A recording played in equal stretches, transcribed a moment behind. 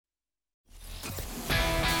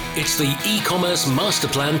It's the E-commerce Master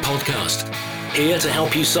Plan podcast. Here to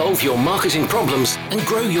help you solve your marketing problems and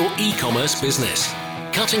grow your e-commerce business.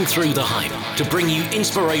 Cutting through the hype to bring you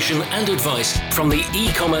inspiration and advice from the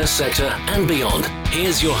e-commerce sector and beyond.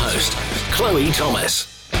 Here's your host, Chloe Thomas.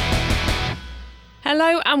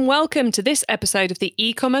 Hello and welcome to this episode of the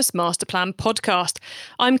E-commerce Master Plan podcast.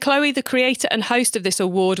 I'm Chloe, the creator and host of this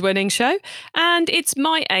award-winning show, and it's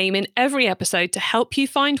my aim in every episode to help you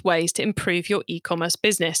find ways to improve your e-commerce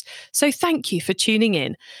business. So thank you for tuning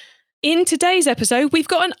in. In today's episode, we've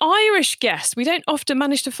got an Irish guest. We don't often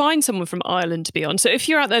manage to find someone from Ireland to be on. So if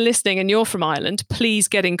you're out there listening and you're from Ireland, please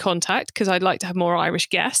get in contact because I'd like to have more Irish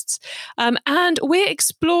guests. And we're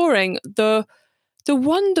exploring the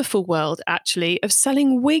wonderful world, actually, of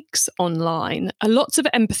selling wigs online. Lots of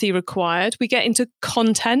empathy required. We get into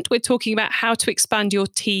content. We're talking about how to expand your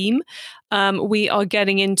team. We are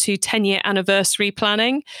getting into 10-year anniversary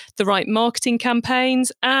planning, the right marketing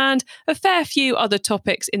campaigns, and a fair few other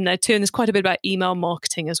topics in there too. And there's quite a bit about email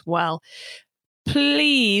marketing as well.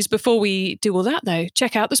 Please, before we do all that though,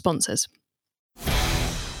 check out the sponsors.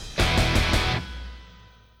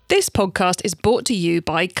 This podcast is brought to you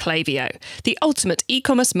by Klaviyo, the ultimate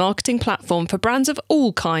e-commerce marketing platform for brands of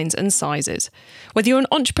all kinds and sizes. Whether you're an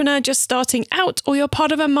entrepreneur just starting out or you're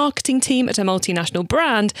part of a marketing team at a multinational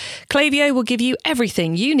brand, Klaviyo will give you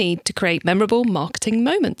everything you need to create memorable marketing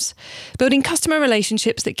moments, building customer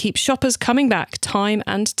relationships that keep shoppers coming back time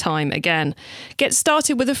and time again. Get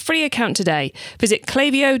started with a free account today. Visit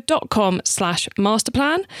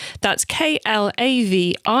klaviyo.com/masterplan. That's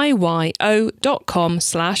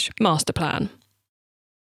KLAVIYO.com/masterplan.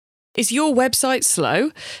 Is your website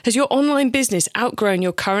slow? Has your online business outgrown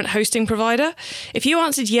your current hosting provider? If you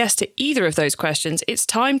answered yes to either of those questions, it's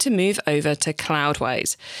time to move over to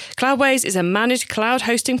Cloudways. Cloudways is a managed cloud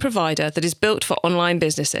hosting provider that is built for online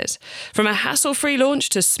businesses. From a hassle-free launch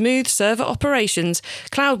to smooth server operations,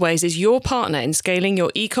 Cloudways is your partner in scaling your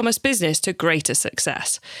e-commerce business to greater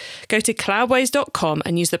success. Go to cloudways.com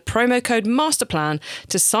and use the promo code MASTERPLAN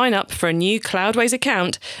to sign up for a new Cloudways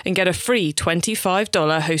account and get a free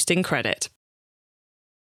 $25 hosting credit.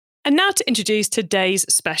 And now to introduce today's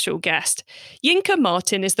special guest. Yinka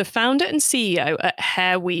Martin is the founder and CEO at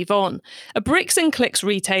HairWeavon, a bricks and clicks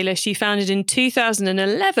retailer she founded in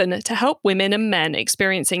 2011 to help women and men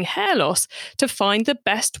experiencing hair loss to find the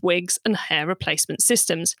best wigs and hair replacement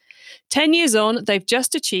systems. 10 years on, they've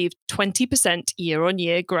just achieved 20%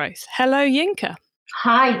 year-on-year growth. Hello, Yinka.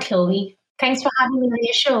 Hi, Chloe. Thanks for having me on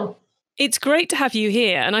your show. It's great to have you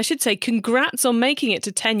here. And I should say, congrats on making it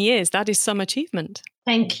to 10 years. That is some achievement.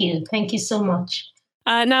 Thank you. Thank you so much.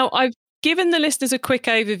 Now, I've given the listeners a quick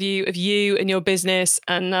overview of you and your business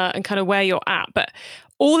and kind of where you're at. But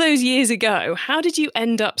all those years ago, how did you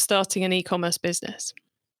end up starting an e-commerce business?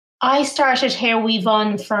 I started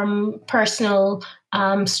HairWeavon from personal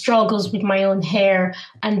struggles with my own hair,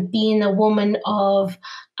 and being a woman of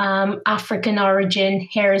African origin,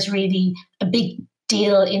 hair is really a big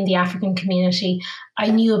deal in the African community.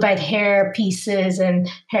 I knew about hair pieces and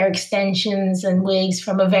hair extensions and wigs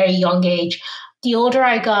from a very young age. The older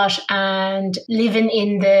I got and living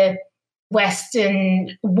in the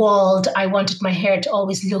Western world, I wanted my hair to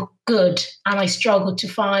always look good, and I struggled to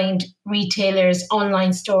find retailers,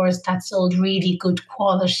 online stores that sold really good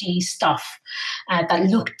quality stuff that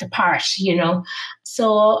looked the part,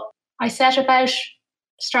 So I set about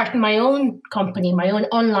starting my own company, my own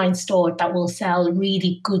online store that will sell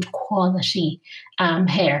really good quality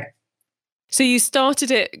hair. So you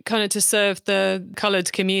started it kind of to serve the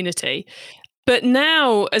coloured community. But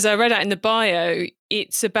now, as I read out in the bio,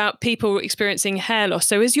 it's about people experiencing hair loss.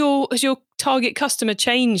 So has your target customer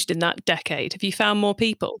changed in that decade? Have you found more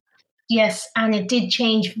people? Yes, and it did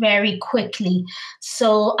change very quickly.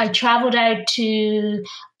 So I travelled out to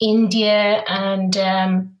India and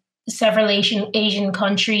several Asian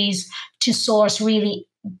countries to source really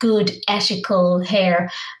good ethical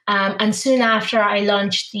hair. And soon after I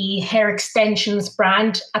launched the hair extensions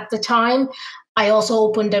brand at the time, I also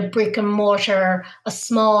opened a brick and mortar, a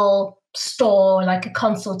small store, like a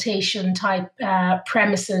consultation type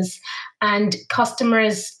premises. And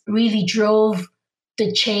customers really drove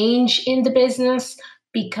the change in the business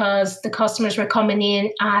because the customers were coming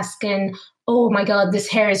in asking, oh my God, this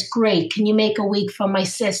hair is great. Can you make a wig for my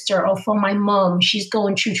sister or for my mom? She's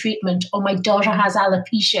going through treatment. Or my daughter has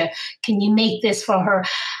alopecia. Can you make this for her?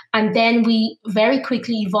 And then we very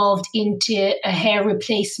quickly evolved into a hair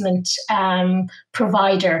replacement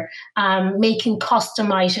provider, making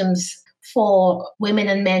custom items for women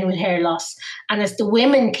and men with hair loss. And as the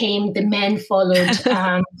women came, the men followed.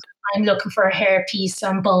 I'm looking for a hair piece,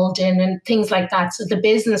 I'm balding, and things like that. So the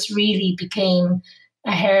business really became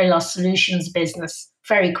a hair loss solutions business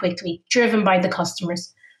very quickly, driven by the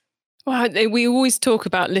customers. Well, we always talk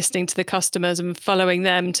about listening to the customers and following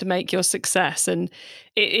them to make your success. And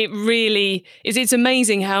it really is, it's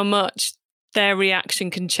amazing how much their reaction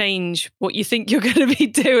can change what you think you're going to be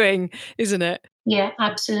doing, isn't it? Yeah,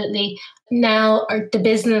 absolutely. Now the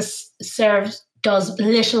business does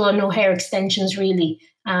little or no hair extensions really.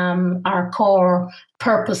 Our core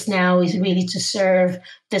purpose now is really to serve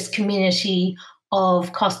this community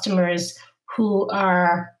of customers who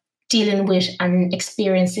are dealing with and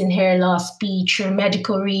experiencing hair loss, be it through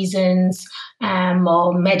medical reasons,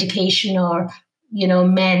 or medication, or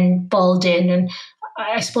men balding. And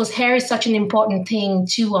I suppose hair is such an important thing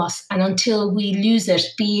to us, and until we lose it,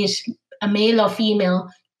 be it a male or female,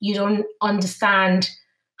 you don't understand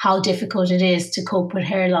how difficult it is to cope with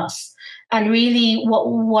hair loss. And really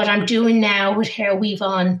what I'm doing now with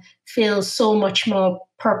HairWeavon feels so much more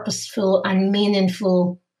purposeful and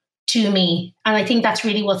meaningful to me. And I think that's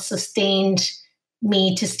really what sustained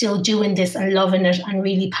me to still doing this and loving it and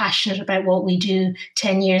really passionate about what we do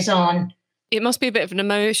 10 years on. It must be a bit of an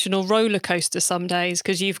emotional roller coaster some days,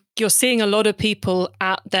 because you're seeing a lot of people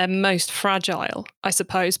at their most fragile, I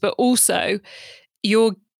suppose, but also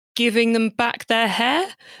you're giving them back their hair,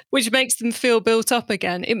 which makes them feel built up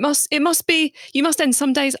again. It must be, you must end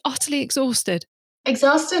some days utterly exhausted.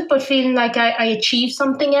 Exhausted, but feeling like I achieve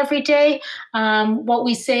something every day. What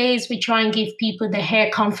we say is we try and give people the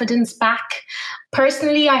hair confidence back.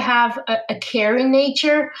 Personally, I have a caring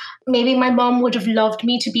nature. Maybe my mom would have loved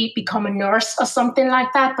me to become a nurse or something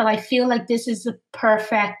like that, but I feel like this is the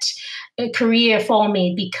perfect career for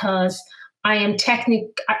me because I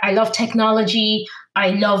love technology.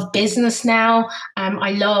 I love business now.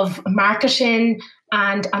 I love marketing.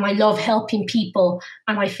 And I love helping people.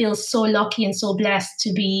 And I feel so lucky and so blessed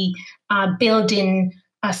to be building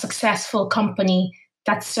a successful company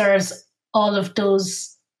that serves all of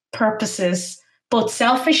those purposes, both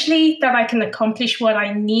selfishly, that I can accomplish what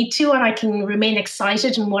I need to and I can remain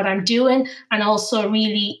excited in what I'm doing, and also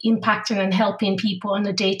really impacting and helping people on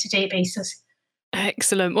a day-to-day basis.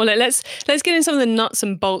 Excellent. Well, let's get in some of the nuts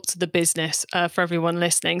and bolts of the business for everyone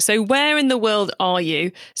listening. So where in the world are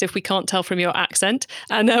you? So if we can't tell from your accent,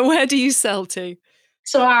 and where do you sell to?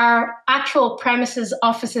 So our actual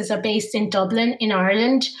offices are based in Dublin, in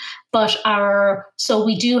Ireland, but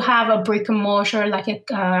we do have a brick and mortar, like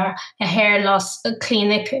a hair loss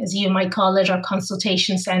clinic, as you might call it, or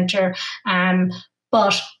consultation centre.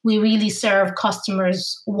 But we really serve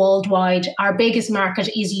customers worldwide. Our biggest market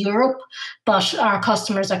is Europe, but our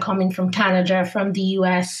customers are coming from Canada, from the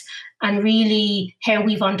US, and really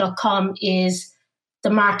HairWeavon.com is the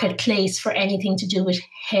marketplace for anything to do with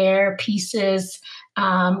hair pieces,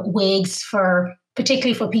 wigs,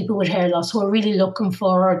 particularly for people with hair loss who are really looking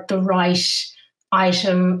for the right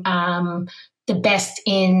item, the best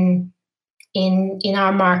in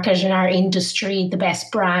our market, in our industry. The best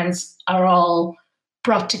brands are all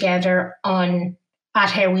brought together at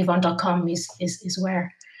HairWeavon.com is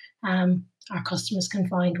where our customers can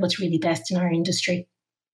find what's really best in our industry.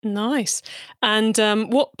 Nice. And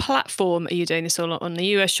what platform are you doing this all on? Are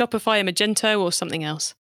you a Shopify, a Magento, or something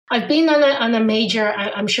else? I've been on a major,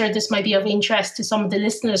 I'm sure this might be of interest to some of the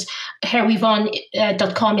listeners.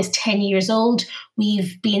 HairWeavon.com is 10 years old.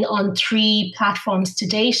 We've been on 3 platforms to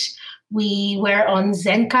date. We were on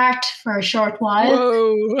Zencart for a short while.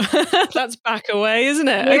 Whoa, that's back away, isn't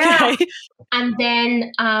it? Yeah. Okay. And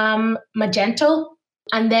then Magento.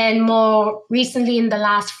 And then more recently, in the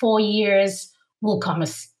last 4 years,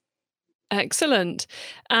 WooCommerce. Excellent.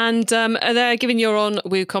 And given you're on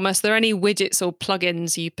WooCommerce, are there any widgets or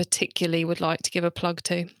plugins you particularly would like to give a plug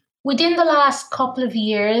to? Within the last couple of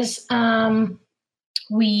years,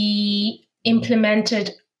 we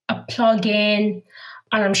implemented a plugin,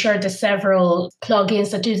 and I'm sure there's several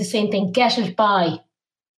plugins that do the same thing. Get It By.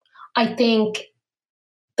 I think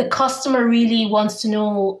the customer really wants to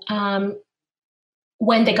know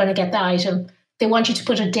when they're going to get the item. They want you to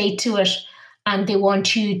put a date to it, and they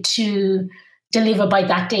want you to deliver by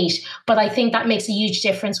that date. But I think that makes a huge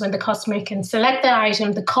difference when the customer can select the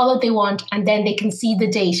item, the color they want, and then they can see the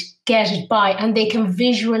date, get it by, and they can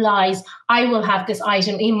visualize, I will have this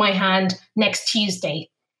item in my hand next Tuesday.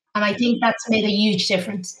 And I think that's made a huge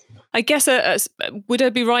difference. I guess, would I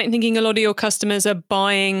be right in thinking a lot of your customers are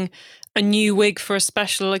buying a new wig for a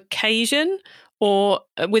special occasion or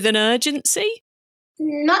with an urgency?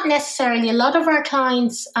 Not necessarily. A lot of our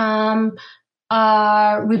clients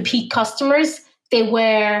are repeat customers. They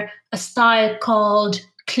wear a style called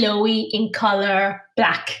Chloe in color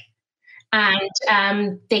black.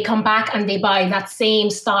 and they come back and they buy that same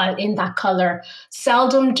style in that color.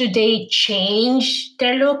 Seldom do they change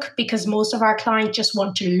their look because most of our clients just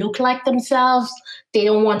want to look like themselves. They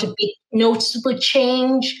don't want a big noticeable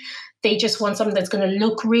change. They just want something that's going to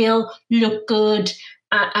look real, look good,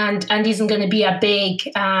 and isn't going to be a big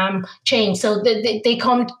change. So they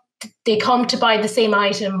come to buy the same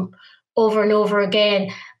item over and over again.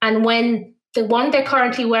 And when the one they're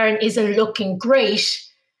currently wearing isn't looking great,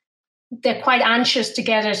 they're quite anxious to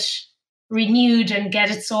get it renewed and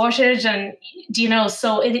get it sorted. And,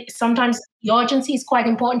 so sometimes the urgency is quite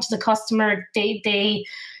important to the customer. They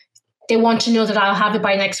want to know that I'll have it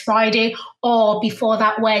by next Friday, or before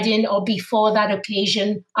that wedding, or before that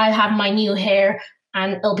occasion, I'll have my new hair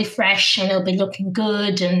and it'll be fresh and it'll be looking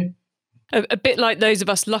good. And a bit like those of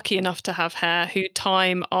us lucky enough to have hair who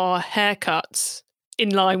time our haircuts in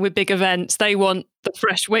line with big events. They want the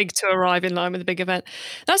fresh wig to arrive in line with a big event.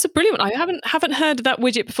 That's a brilliant one. I haven't heard of that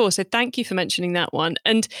widget before, so thank you for mentioning that one.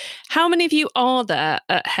 And how many of you are there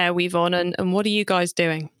at HairWeavon, and what are you guys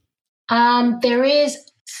doing? There is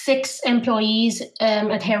 6 employees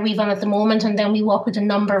at HairWeavon at the moment, and then we work with a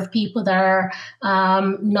number of people that are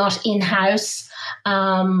not in-house.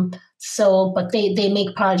 But they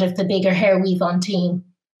make part of the bigger HairWeavon team.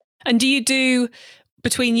 And do you do,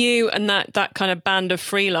 between you and that kind of band of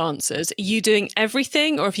freelancers, are you doing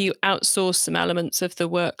everything, or have you outsourced some elements of the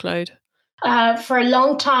workload? For a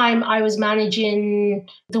long time, I was managing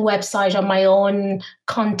the website on my own,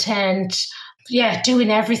 content, doing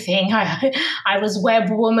everything. I was web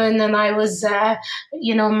woman, and I was,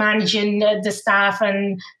 managing the staff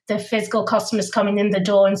and the physical customers coming in the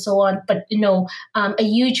door and so on. But, a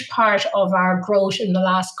huge part of our growth in the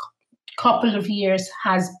last couple of years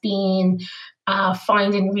has been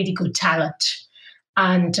finding really good talent.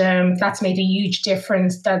 And that's made a huge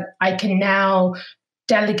difference, that I can now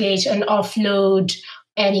delegate and offload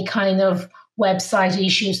any kind of website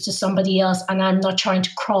issues to somebody else, and I'm not trying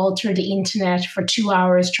to crawl through the internet for 2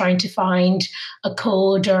 hours trying to find a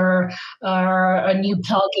code or a new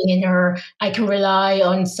plugin, or I can rely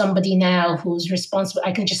on somebody now who's responsible.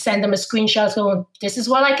 I can just send them a screenshot going, this is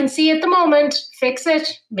what I can see at the moment, fix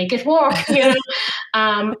it, make it work.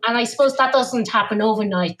 And I suppose that doesn't happen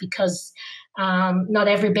overnight, because not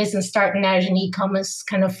every business starting out in e-commerce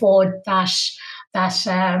can afford that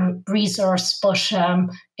resource, but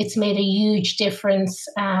it's made a huge difference,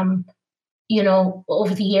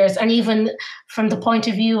 over the years. And even from the point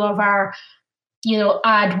of view of our,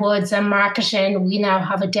 AdWords and marketing, we now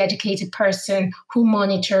have a dedicated person who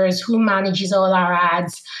monitors, who manages all our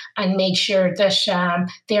ads and makes sure that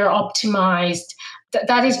they're optimized.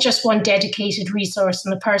 That is just one dedicated resource,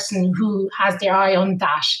 and the person who has their eye on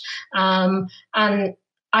that. And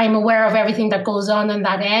I'm aware of everything that goes on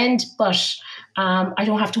that end, but I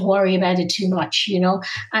don't have to worry about it too much,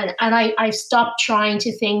 And I've stopped trying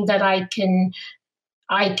to think that I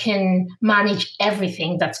can manage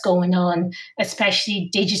everything that's going on, especially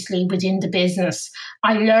digitally within the business.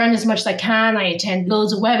 I learn as much as I can. I attend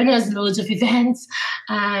loads of webinars, loads of events,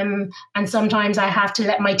 and sometimes I have to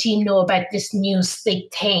let my team know about this new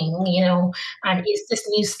slick thing, and is this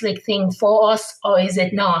new slick thing for us or is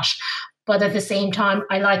it not? But at the same time,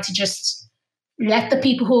 I like to just let the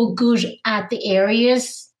people who are good at the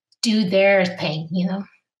areas do their thing,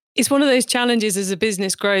 It's one of those challenges as a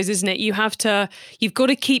business grows, isn't it? You've got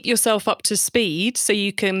to keep yourself up to speed so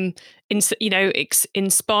you can,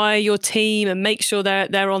 inspire your team and make sure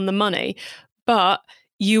they're on the money. But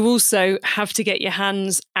you also have to get your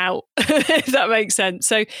hands out, if that makes sense.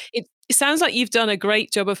 So it sounds like you've done a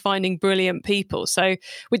great job of finding brilliant people. So,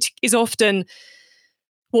 which is often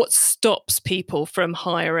what stops people from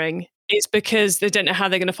hiring, is because they don't know how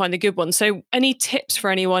they're going to find the good ones. So any tips for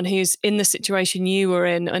anyone who's in the situation you were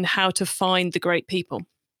in and how to find the great people?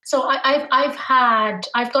 So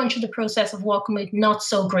I've gone through the process of working with not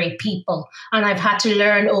so great people, and I've had to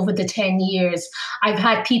learn over the 10 years. I've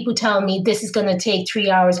had people tell me this is going to take 3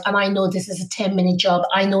 hours, and I know this is a 10-minute job.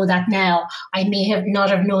 I know that now. I may have not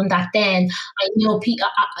have known that then. I know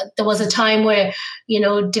there was a time where,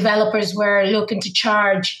 developers were looking to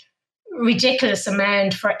charge ridiculous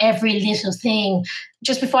amount for every little thing.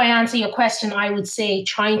 Just before I answer your question, I would say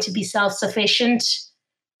trying to be self-sufficient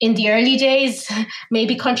in the early days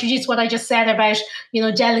maybe contradicts what I just said about,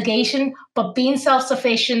 delegation, but being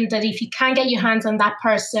self-sufficient, that if you can't get your hands on that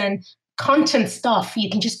person, content stuff, you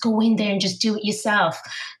can just go in there and just do it yourself.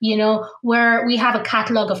 Where we have a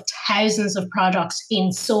catalog of thousands of products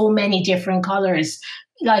in so many different colors.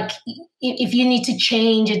 Like if you need to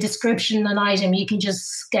change a description on an item, you can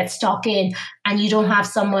just get stuck in, and you don't have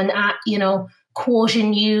someone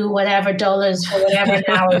quoting you whatever dollars for whatever an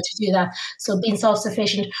hour to do that. So being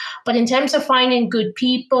self-sufficient. But in terms of finding good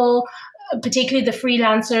people, particularly the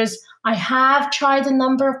freelancers, I have tried a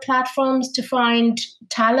number of platforms to find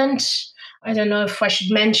talent. I don't know if I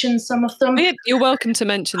should mention some of them. Yeah, you're welcome to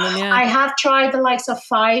mention them, yeah. I have tried the likes of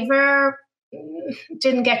Fiverr,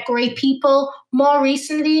 didn't get great people. More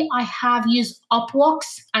recently, I have used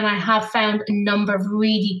Upworks and I have found a number of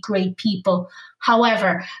really great people.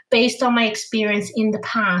 However, based on my experience in the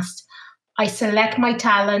past, I select my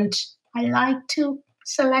talent. I like to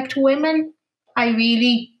select women.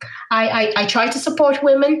 I try to support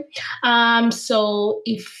women. And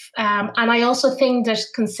I also think that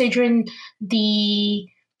considering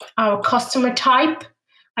our customer type,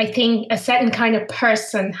 I think a certain kind of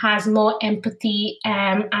person has more empathy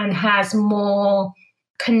and has more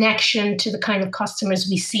connection to the kind of customers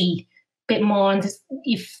we see. A bit more on this,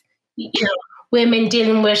 if women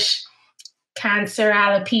dealing with cancer,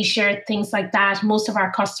 alopecia, things like that. Most of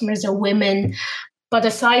our customers are women. But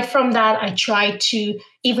aside from that, I try to,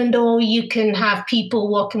 even though you can have people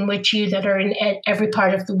working with you that are in every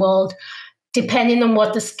part of the world, depending on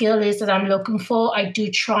what the skill is that I'm looking for, I do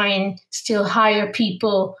try and still hire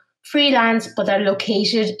people freelance, but are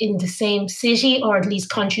located in the same city or at least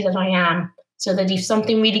country that I am, so that if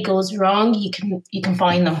something really goes wrong, you can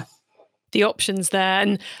find them. The options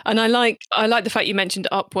there, and I like the fact you mentioned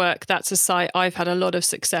Upwork. That's a site I've had a lot of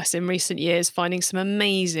success in recent years, finding some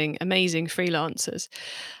amazing freelancers.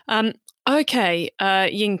 Okay,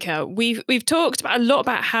 Yinka, we've talked a lot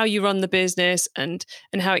about how you run the business and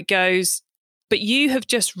how it goes, but you have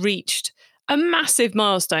just reached a massive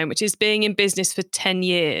milestone, which is being in business for 10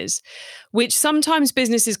 years, which sometimes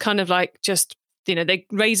businesses kind of like just, they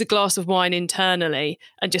raise a glass of wine internally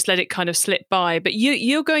and just let it kind of slip by. But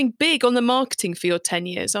you're going big on the marketing for your 10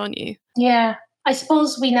 years, aren't you? Yeah. I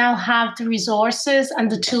suppose we now have the resources and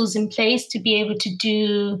the tools in place to be able to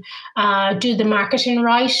do the marketing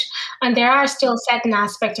right. And there are still certain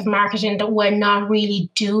aspects of marketing that we're not really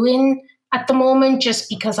doing at the moment, just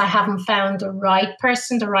because I haven't found the right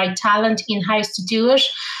person, the right talent in-house to do it.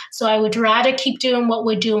 So I would rather keep doing what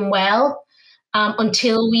we're doing well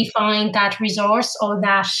until we find that resource or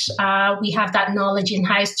that we have that knowledge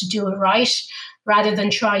in-house to do it right, rather than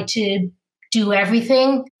try to do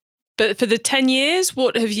everything. But for the 10 years,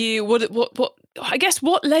 what led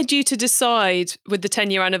you to decide with the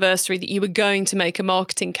 10-year anniversary that you were going to make a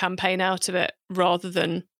marketing campaign out of it rather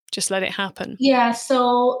than just let it happen? Yeah,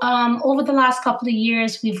 so over the last couple of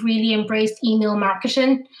years, we've really embraced email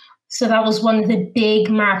marketing. So that was one of the big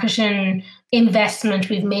marketing investment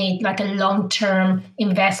we've made, like a long-term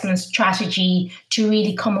investment strategy to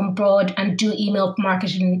really come on board and do email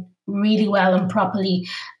marketing really well and properly.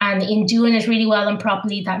 And in doing it really well and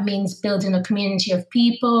properly, that means building a community of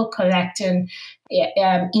people, collecting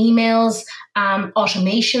emails,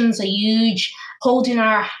 automations are huge, holding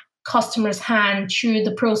our customers' hand through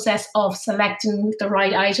the process of selecting the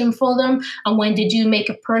right item for them. And when they do make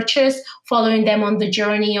a purchase, following them on the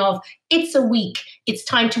journey of, it's a week, it's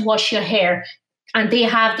time to wash your hair. And they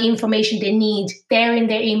have the information they need there in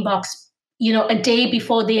their inbox, a day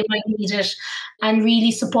before they might need it, and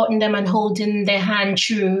really supporting them and holding their hand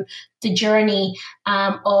through the journey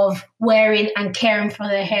of wearing and caring for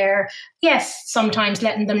their hair. Yes, sometimes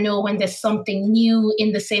letting them know when there's something new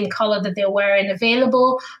in the same color that they're wearing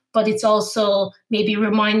available, but it's also maybe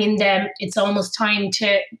reminding them it's almost time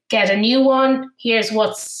to get a new one. Here's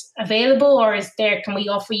what's available, or can we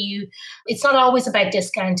offer you? It's not always about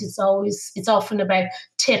discount. It's often about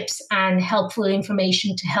tips and helpful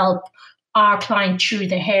information to help our client through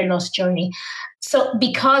their hair loss journey. So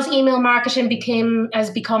because email marketing has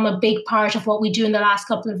become a big part of what we do in the last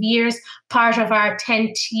couple of years, part of our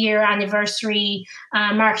 10th year anniversary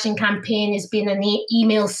marketing campaign has been an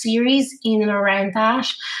email series in and around that.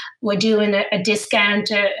 We're doing a discount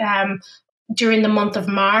during the month of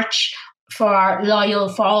March for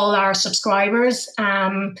all our subscribers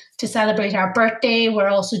to celebrate our birthday. We're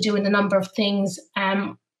also doing a number of things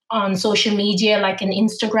on social media, like an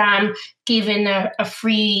Instagram, giving a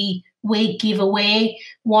free wig giveaway,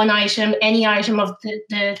 one item, any item of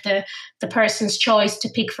the person's choice to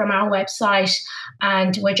pick from our website.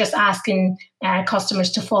 And we're just asking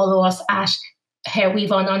customers to follow us at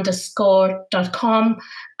HairWeavon_.com.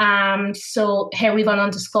 So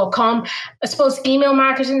HairWeavon_com. I suppose email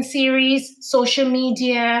marketing series, social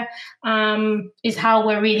media is how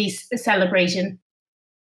we're really celebrating.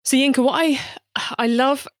 So Yinka, what I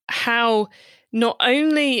love how not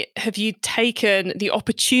only have you taken the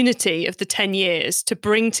opportunity of the 10 years to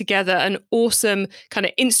bring together an awesome kind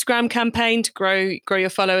of Instagram campaign to grow your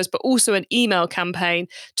followers, but also an email campaign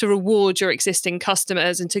to reward your existing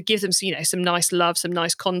customers and to give them, some nice love, some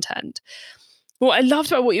nice content. What I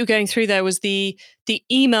loved about what you were going through there was the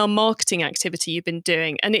email marketing activity you've been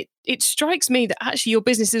doing. And it strikes me that actually your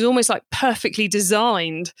business is almost like perfectly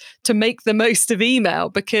designed to make the most of email,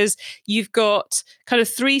 because you've got kind of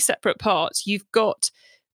three separate parts. You've got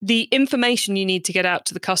the information you need to get out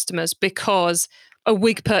to the customers, because a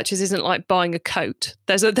wig purchase isn't like buying a coat.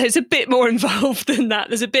 There's a bit more involved than that.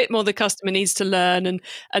 There's a bit more the customer needs to learn and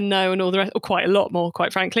know and all the rest, or quite a lot more,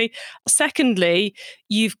 quite frankly. Secondly,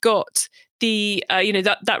 you've got the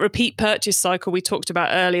that repeat purchase cycle we talked about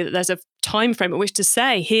earlier, that there's a time frame at which to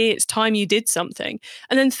say, here, it's time you did something.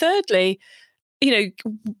 And then thirdly,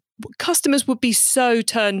 customers would be so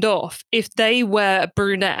turned off if they were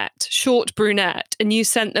a short brunette, and you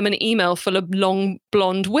sent them an email full of long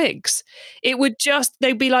blonde wigs.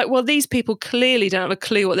 They'd be like, well, these people clearly don't have a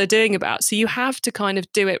clue what they're doing about. So you have to kind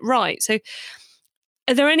of do it right. So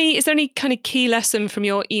is there any kind of key lesson from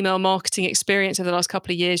your email marketing experience over the last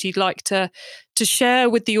couple of years you'd like to share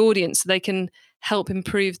with the audience so they can help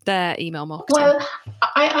improve their email marketing? Well,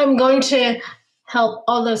 I'm going to help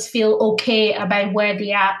others feel okay about where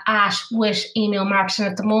they are at with email marketing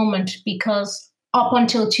at the moment, because up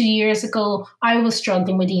until 2 years ago, I was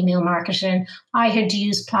struggling with email marketing. I had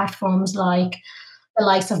used platforms like the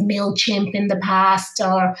likes of MailChimp in the past,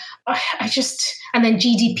 and then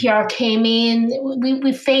GDPR came in.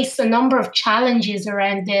 We faced a number of challenges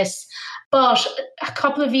around this. But a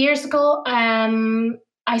couple of years ago,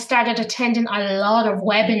 I started attending a lot of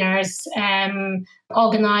webinars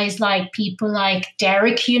organized like people like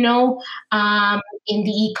Derek, in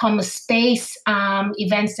the e-commerce space,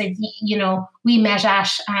 events that, we met at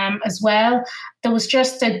as well. There was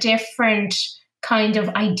just a different kind of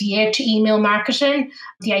idea to email marketing,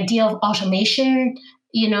 the idea of automation,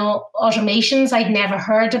 automations I'd never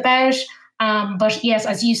heard about. But yes,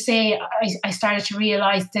 as you say, I started to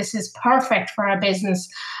realize this is perfect for our business.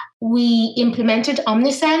 We implemented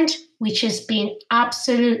Omnisend, which has been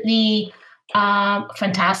absolutely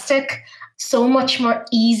fantastic, so much more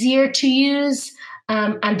easier to use,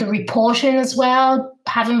 and the reporting as well,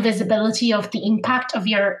 having visibility of the impact of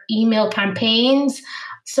your email campaigns.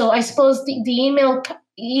 So I suppose the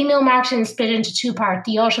email marketing is split into two parts: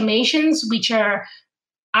 the automations, which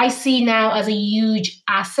I see now as a huge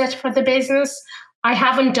asset for the business. I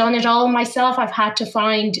haven't done it all myself. I've had to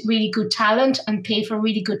find really good talent and pay for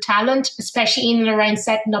really good talent, especially in and around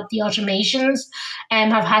setting up the automations.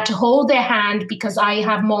 And I've had to hold their hand because I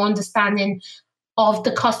have more understanding of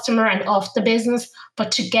the customer and of the business.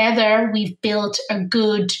 But together, we've built a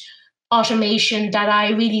good automation that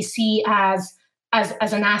I really see as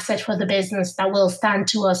an asset for the business that will stand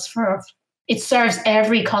to us for. It serves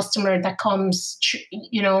every customer that comes,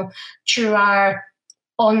 through our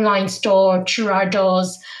online store, through our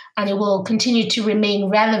doors, and it will continue to remain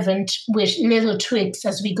relevant with little tweaks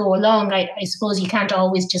as we go along. I suppose you can't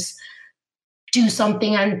always just do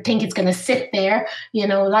something and think it's going to sit there.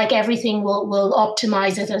 Like everything, we'll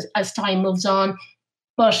optimize it as time moves on.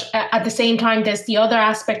 But at the same time, there's the other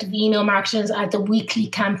aspect of email marketing are the weekly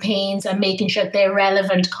campaigns and making sure they're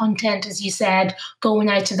relevant content, as you said, going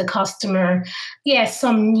out to the customer. Yes,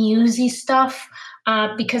 some newsy stuff,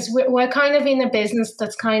 because we're kind of in a business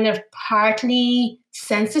that's kind of partly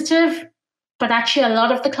sensitive, but actually a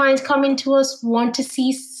lot of the clients coming to us want to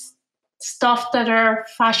see stuff that are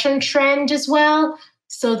fashion trend as well,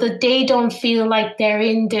 so that they don't feel like they're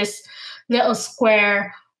in this little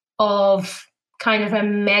square of kind of a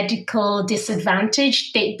medical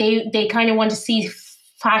disadvantage. They kind of want to see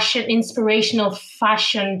fashion, inspirational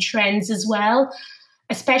fashion trends as well,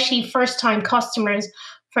 especially first-time customers.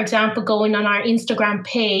 For example, going on our Instagram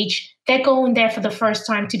page, they're going there for the first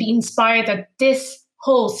time to be inspired that this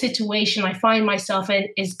whole situation I find myself in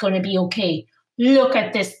is going to be okay. Look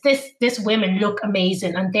at this. This women look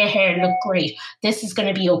amazing and their hair look great. This is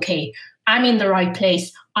going to be okay. I'm in the right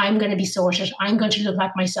place. I'm going to be sorted. I'm going to look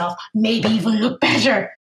like myself, maybe even look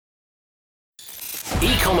better.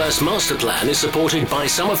 E-commerce Master Plan is supported by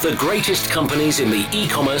some of the greatest companies in the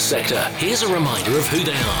e-commerce sector. Here's a reminder of who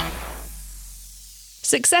they are.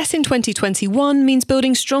 Success in 2021 means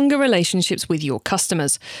building stronger relationships with your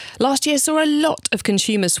customers. Last year saw a lot of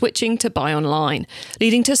consumers switching to buy online,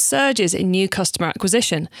 leading to surges in new customer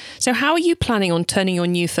acquisition. So how are you planning on turning your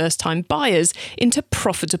new first-time buyers into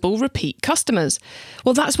profitable repeat customers?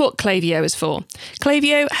 Well, that's what Klaviyo is for.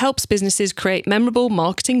 Klaviyo helps businesses create memorable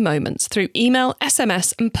marketing moments through email,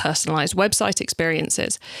 SMS, and personalised website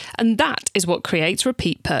experiences. And that is what creates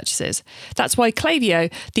repeat purchases. That's why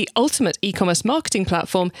Klaviyo, the ultimate e-commerce marketing platform,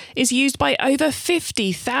 is used by over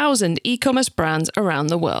 50,000 e-commerce brands around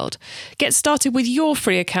the world. Get started with your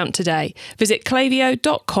free account today. Visit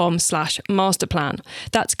klaviyo.com/masterplan.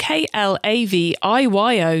 That's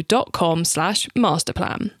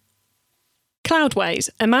klaviyo.com/masterplan. Cloudways,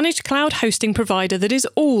 a managed cloud hosting provider that is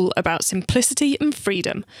all about simplicity and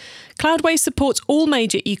freedom. Cloudways supports all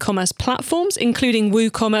major e-commerce platforms, including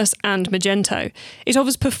WooCommerce and Magento. It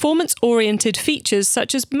offers performance-oriented features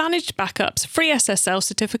such as managed backups, free SSL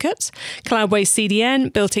certificates, Cloudways CDN,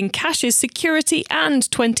 built-in caches, security,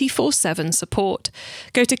 and 24/7 support.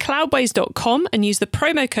 Go to cloudways.com and use the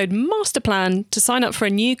promo code MASTERPLAN to sign up for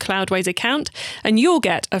a new Cloudways account, and you'll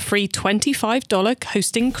get a free $25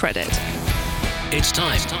 hosting credit. It's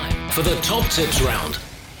time for the top tips round.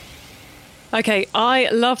 Okay, I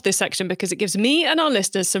love this section because it gives me and our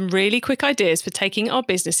listeners some really quick ideas for taking our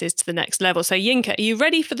businesses to the next level. So Yinka, are you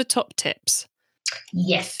ready for the top tips?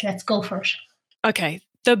 Yes, let's go for it. Okay,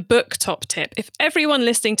 the book top tip. If everyone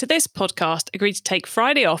listening to this podcast agreed to take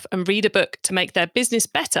Friday off and read a book to make their business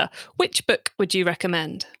better, which book would you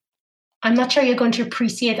recommend? I'm not sure you're going to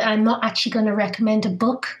appreciate I'm not actually going to recommend a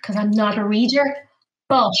book because I'm not a reader,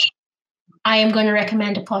 but I am going to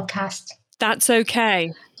recommend a podcast. That's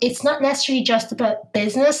okay. It's not necessarily just about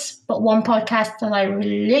business, but one podcast that I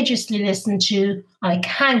religiously listen to, I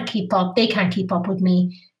can't keep up, they can't keep up with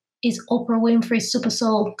me, is Oprah Winfrey's Super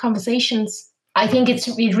Soul Conversations. I think it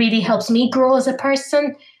really helps me grow as a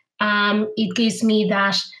person. It gives me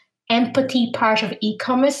that empathy part of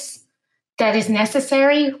e-commerce that is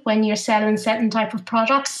necessary when you're selling certain type of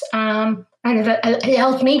products. And it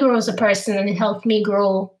helped me grow as a person, and it helped me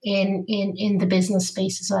grow in the business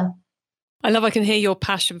space as well. I can hear your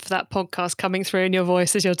passion for that podcast coming through in your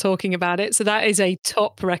voice as you're talking about it. So that is a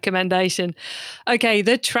top recommendation. Okay,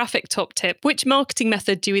 the traffic top tip. Which marketing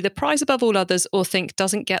method do you either prize above all others or think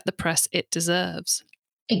doesn't get the press it deserves?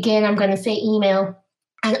 Again, I'm going to say email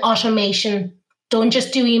and automation. Don't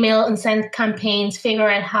just do email and send campaigns. Figure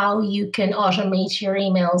out how you can automate your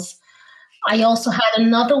emails. I also had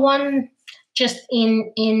another one just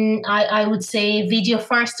I would say video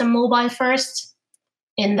first and mobile first,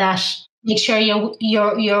 in that make sure your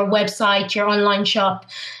website, your online shop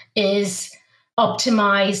is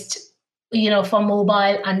optimized, for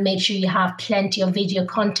mobile, and make sure you have plenty of video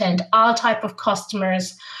content. All type of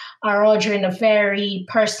customers are ordering a very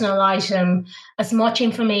personal item. As much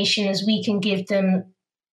information as we can give them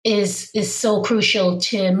is so crucial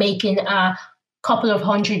to making a couple of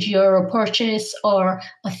 €100 purchase or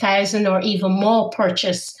 1,000 or even more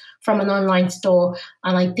purchase from an online store.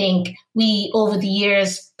 And I think we, over the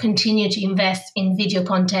years, continue to invest in video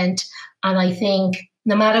content. And I think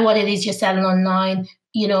no matter what it is you're selling online,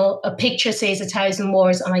 a picture says 1,000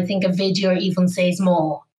 words, and I think a video even says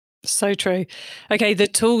more. So true. Okay, the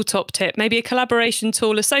tool top tip, maybe a collaboration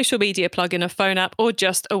tool, a social media plugin, a phone app, or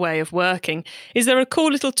just a way of working. Is there a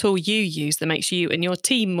cool little tool you use that makes you and your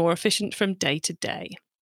team more efficient from day to day?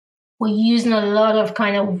 We're using a lot of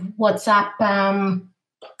kind of WhatsApp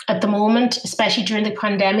at the moment, especially during the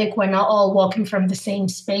pandemic. We're not all working from the same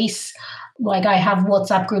space. Like, I have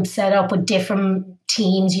WhatsApp groups set up with different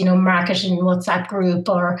teams, marketing WhatsApp group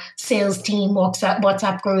or sales team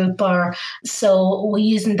WhatsApp group, so we're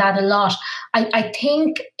using that a lot. I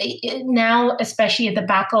think now, especially at the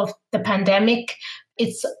back of the pandemic,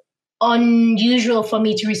 it's unusual for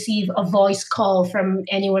me to receive a voice call from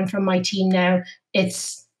anyone from my team now.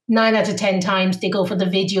 It's 9 out of 10 times they go for the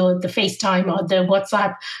video, the FaceTime or the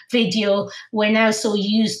WhatsApp video. We're now so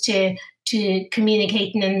used to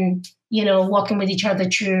communicating and working with each other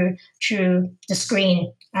through the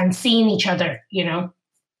screen and seeing each other,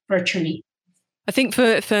 virtually. I think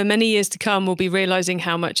for many years to come, we'll be realising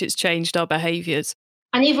how much it's changed our behaviours.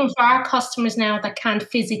 And even for our customers now that can't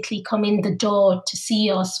physically come in the door to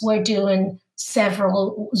see us, we're doing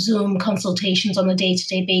several Zoom consultations on a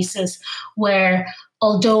day-to-day basis where,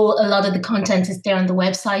 although a lot of the content is there on the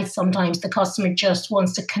website, sometimes the customer just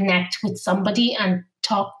wants to connect with somebody and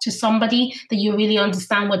talk to somebody that you really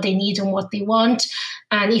understand what they need and what they want.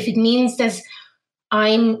 And if it means there's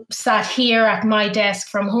I'm sat here at my desk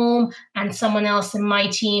from home and someone else in my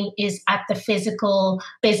team is at the physical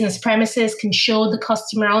business premises, can show the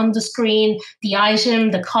customer on the screen the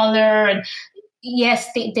item, the color. And yes,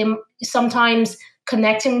 they sometimes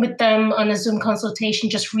connecting with them on a Zoom consultation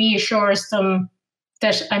just reassures them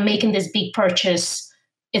that I'm making this big purchase.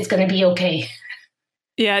 It's going to be okay.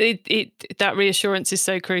 Yeah, that reassurance is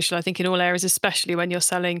so crucial, I think, in all areas, especially when you're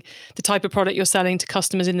selling the type of product you're selling to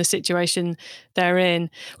customers in the situation they're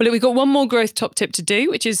in. Well, look, we've got one more top tip to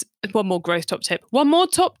do, which is the growth top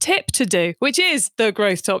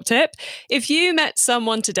tip. If you met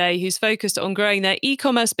someone today who's focused on growing their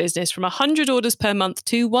e-commerce business from 100 orders per month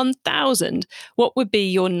to 1,000, what would be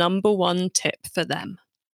your number one tip for them?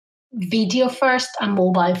 Video first and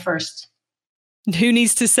mobile first. Who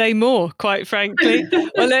needs to say more, quite frankly?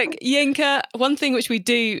 Well, look, Yinka, one thing which we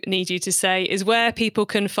do need you to say is where people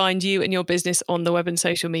can find you and your business on the web and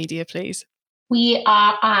social media, please. We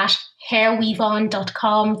are at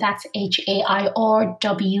HairWeavon.com. That's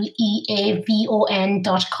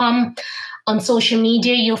HairWeavon.com. On social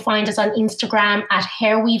media, you'll find us on Instagram at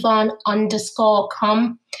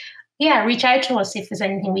HairWeavon_com. Yeah, reach out to us if there's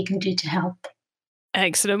anything we can do to help.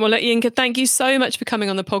 Excellent. Well, look, Yinka, thank you so much for coming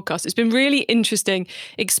on the podcast. It's been really interesting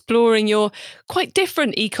exploring your quite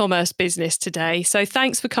different e-commerce business today. So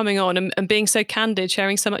thanks for coming on and being so candid,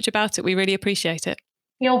 sharing so much about it. We really appreciate it.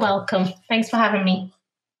 You're welcome. Thanks for having me.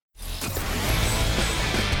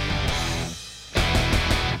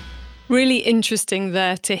 Really interesting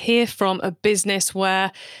there to hear from a business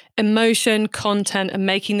where emotion, content, and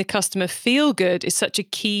making the customer feel good is such a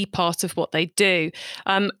key part of what they do.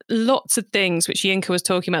 Lots of things which Yinka was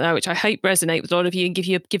talking about there, which I hope resonate with a lot of you and give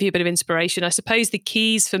you a bit of inspiration. I suppose the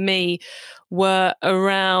keys for me were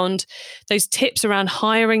around those tips around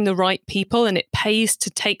hiring the right people, and it pays to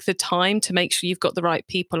take the time to make sure you've got the right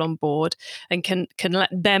people on board and can let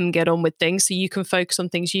them get on with things so you can focus on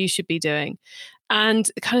things you should be doing.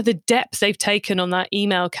 And kind of the depth they've taken on that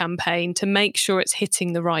email campaign to make sure it's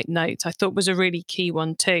hitting the right notes, I thought was a really key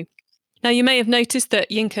one too. Now, you may have noticed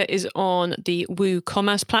that Yinka is on the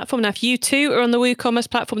WooCommerce platform. Now, if you too are on the WooCommerce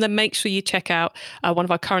platform, then make sure you check out one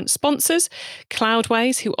of our current sponsors,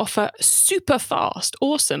 Cloudways, who offer super fast,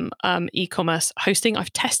 awesome e-commerce hosting.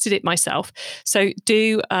 I've tested it myself. So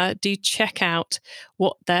do check out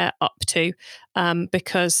what they're up to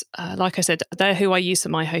because, like I said, they're who I use for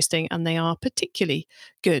my hosting and they are particularly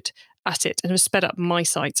good at it and have sped up my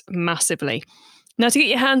site massively. Now, to get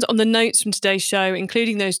your hands on the notes from today's show,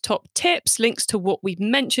 including those top tips, links to what we've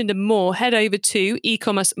mentioned and more, head over to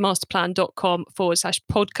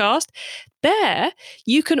ecommercemasterplan.com/podcast. There,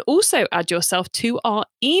 you can also add yourself to our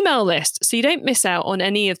email list so you don't miss out on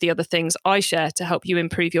any of the other things I share to help you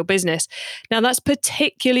improve your business. Now, that's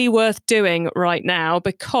particularly worth doing right now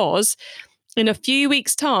because in a few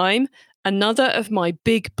weeks' time, another of my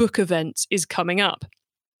big book events is coming up.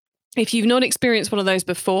 If you've not experienced one of those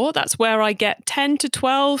before, that's where I get 10 to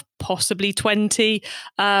 12, possibly 20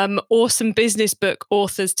 awesome business book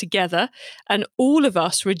authors together. And all of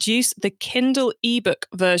us reduce the Kindle ebook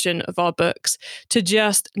version of our books to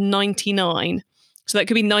just 99. So that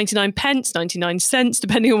could be 99 pence, 99 cents,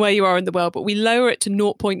 depending on where you are in the world. But we lower it to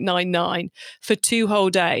 0.99 for 2 whole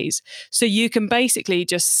days. So you can basically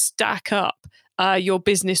just stack up your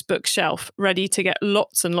business bookshelf ready to get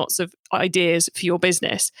lots and lots of ideas for your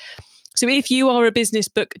business. So if you are a business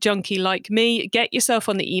book junkie like me, get yourself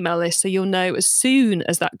on the email list so you'll know as soon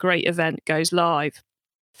as that great event goes live.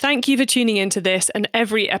 Thank you for tuning into this and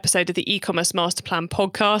every episode of the E-commerce Master Plan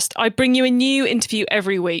podcast. I bring you a new interview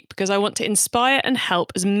every week because I want to inspire and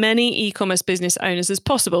help as many e-commerce business owners as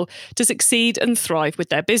possible to succeed and thrive with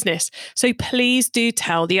their business. So please do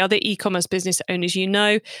tell the other e-commerce business owners you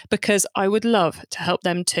know because I would love to help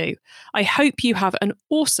them too. I hope you have an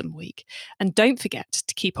awesome week and don't forget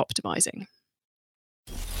to keep optimizing.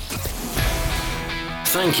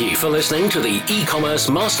 Thank you for listening to the E-commerce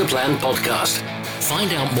Master Plan podcast.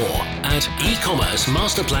 Find out more at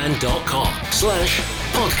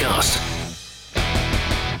ecommercemasterplan.com/podcast.